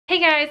Hey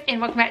guys, and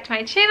welcome back to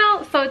my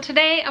channel. So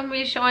today I'm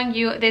going to be showing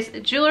you this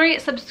jewelry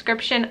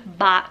subscription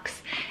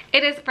box.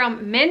 It is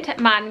from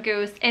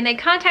MintMonGoose, and they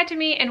contacted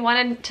me and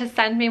wanted to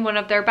send me one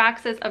of their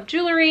boxes of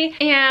jewelry.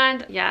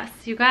 And yes,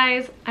 you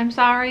guys, I'm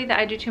sorry that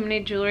I do too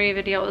many jewelry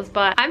videos,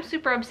 but I'm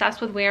super obsessed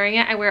with wearing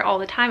it. I wear it all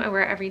the time. I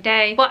wear it every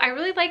day. But I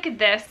really like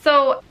this.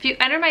 So if you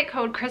enter my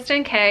code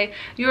KristenK,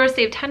 you will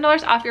receive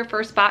 $10 off your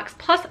first box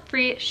plus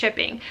free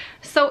shipping.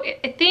 So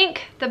I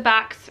think the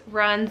box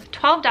runs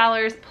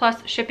 $12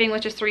 plus shipping,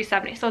 which is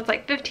 $3.70. So it's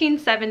like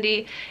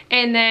 $15.70,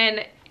 and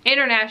then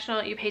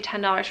international you pay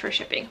 $10 for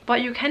shipping,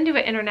 but you can do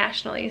it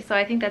internationally, so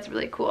I think that's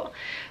really cool.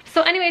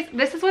 So anyways,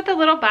 this is what the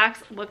little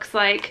box looks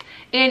like,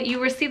 and you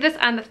receive this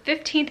on the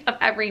 15th of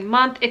every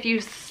month. If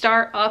you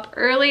start up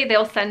early,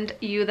 they'll send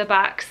you the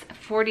box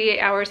 48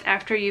 hours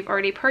after you've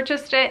already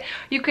purchased it.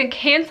 You can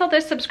cancel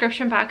this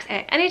subscription box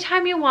at any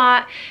time you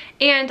want,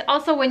 and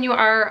also when you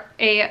are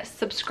a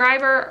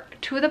subscriber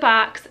to the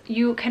box,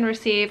 you can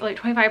receive like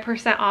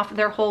 25% off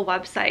their whole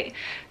website.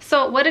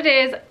 So what it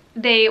is,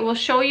 they will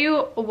show you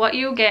what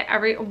you get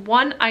every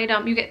one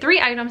item. You get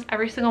 3 items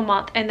every single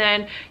month, and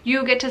then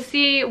you get to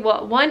see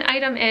what one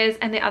item is,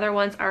 and the other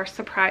ones are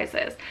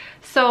surprises.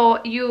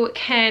 So you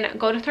can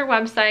go to their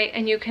website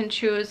and you can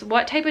choose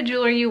what type of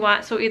jewelry you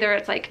want. So either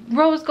it's like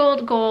rose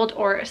gold, gold,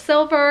 or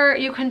silver.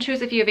 You can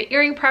choose if you have an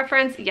earring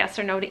preference, yes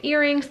or no to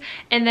earrings,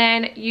 and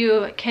then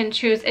you can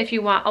choose if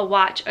you want a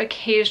watch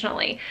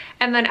occasionally.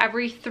 And then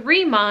every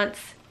 3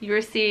 months you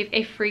receive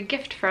a free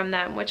gift from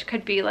them, which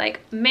could be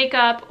like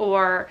makeup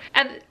or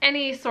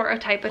any sort of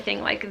type of thing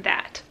like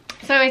that.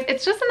 So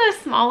it's just in this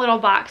small little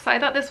box. So I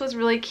thought this was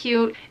really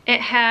cute. It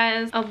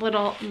has a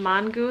little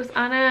mongoose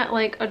on it,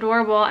 like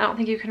adorable. I don't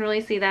think you can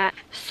really see that.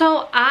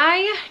 So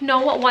I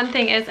know what one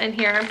thing is in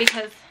here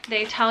because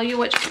they tell you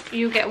which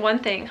you get one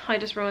thing. I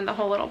just ruined the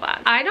whole little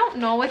box. I don't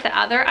know what the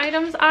other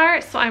items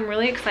are, so I'm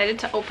really excited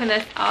to open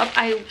this up.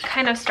 I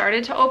kind of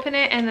started to open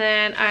it and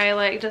then I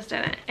like just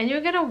didn't. And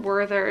you get a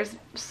Werther's.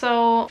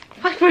 So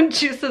why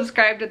wouldn't you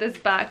subscribe to this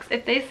box?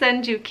 If they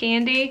send you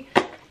candy,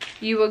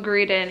 you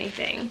agree to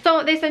anything.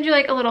 So they send you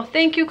like a little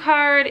thank you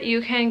card.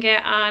 You can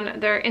get on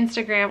their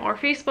Instagram or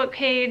Facebook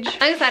page.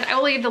 Like I said, I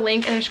will leave the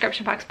link in the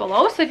description box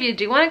below, so if you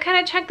do want to kind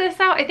of check this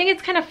out, I think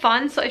it's kind of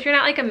fun. So if you're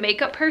not like a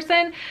makeup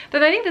person,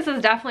 then I think this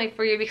is definitely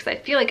for you, because I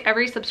feel like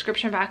every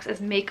subscription box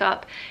is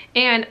makeup,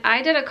 and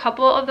I did a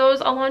couple of those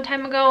a long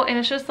time ago, and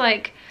it's just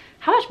like,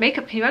 how much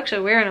makeup can you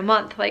actually wear in a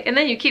month? Like, and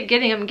then you keep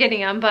getting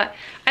them, but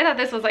I thought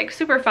this was like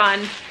super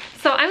fun.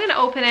 So I'm gonna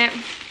open it.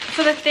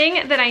 So the thing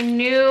I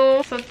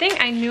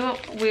knew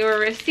we were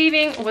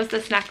receiving was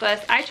this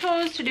necklace. I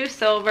chose to do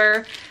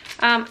silver.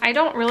 I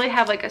don't really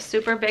have like a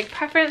super big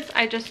preference.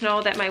 I just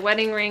know that my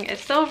wedding ring is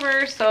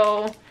silver,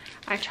 so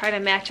I try to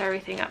match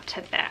everything up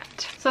to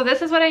that. So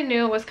this is what I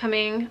knew was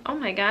coming. Oh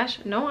my gosh,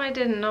 no, I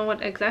didn't know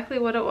exactly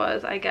what it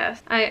was, I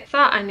guess. I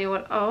thought I knew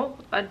what. Oh,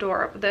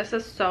 adorable. This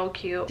is so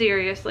cute.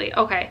 Seriously.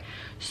 Okay,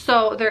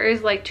 so there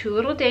is like 2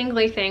 little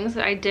dangly things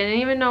that I didn't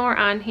even know were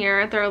on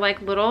here. They're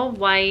like little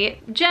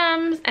white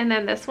gems, and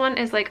then this one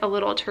is like a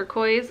little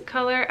turquoise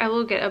color. I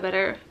will get a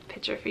better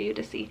picture for you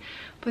to see,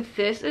 but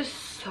this is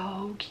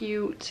so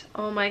cute.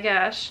 Oh my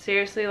gosh,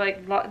 seriously,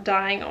 like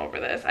dying over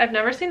this. I've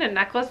never seen a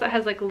necklace that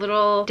has like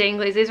little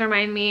danglies. These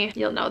remind me,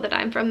 you'll know that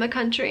I'm from the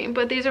country,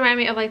 but these remind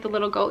me of like the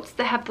little goats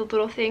that have the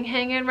little thing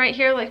hanging right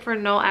here, like for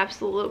no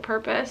absolute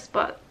purpose,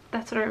 but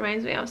that's what it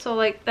reminds me of. So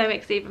like that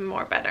makes it even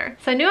more better.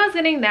 So I knew I was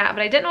getting that,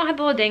 but I didn't know I had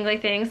the little dangly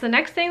things. The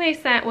next thing they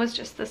sent was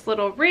just this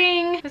little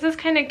ring. This is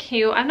kind of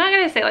cute. I'm not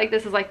gonna say like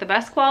this is like the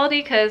best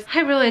quality, because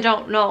I really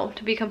don't know,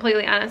 to be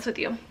completely honest with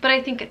you, but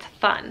I think it's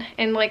fun.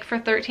 And like for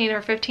 $13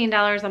 or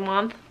 $15 a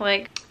month,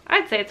 like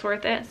I'd say it's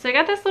worth it. So I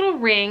got this little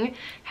ring,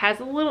 has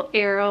a little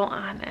arrow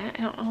on it.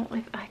 I don't know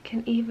if I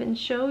can even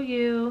show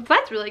you. So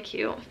that's really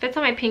cute. Fits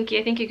on my pinky.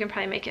 I think you can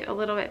probably make it a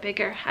little bit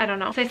bigger. I don't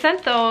know. So I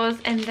sent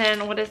those, and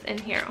then what is in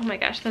here? Oh my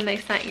gosh, then they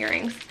sent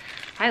earrings.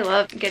 I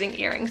love getting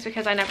earrings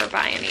because I never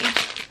buy any.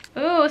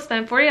 Ooh,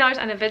 spend $40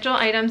 on individual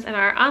items in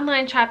our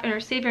online shop and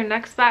receive your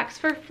next box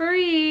for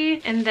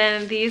free. And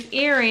then these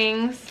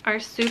earrings are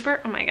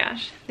super, oh my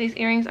gosh, these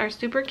earrings are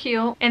super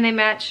cute, and they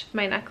match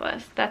my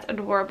necklace. That's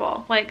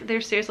adorable. Like,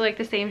 they're seriously like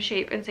the same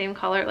shape and same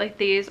color. Like,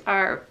 these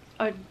are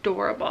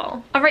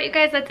adorable. All right, you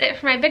guys, that's it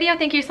for my video.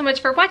 Thank you so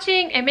much for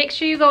watching, and make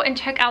sure you go and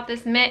check out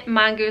this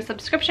MintMonGoose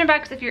subscription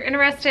box if you're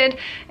interested.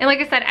 And like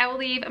I said, I will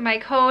leave my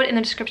code in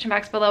the description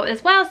box below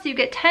as well, so you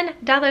get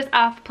 $10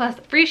 off plus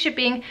free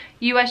shipping.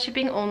 US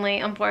shipping only,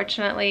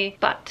 unfortunately,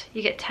 but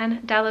you get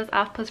 $10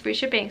 off plus free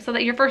shipping, so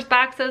that your first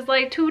box is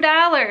like $2.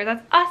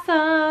 That's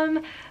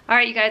awesome. All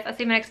right, you guys, I'll see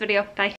you in my next video. Bye.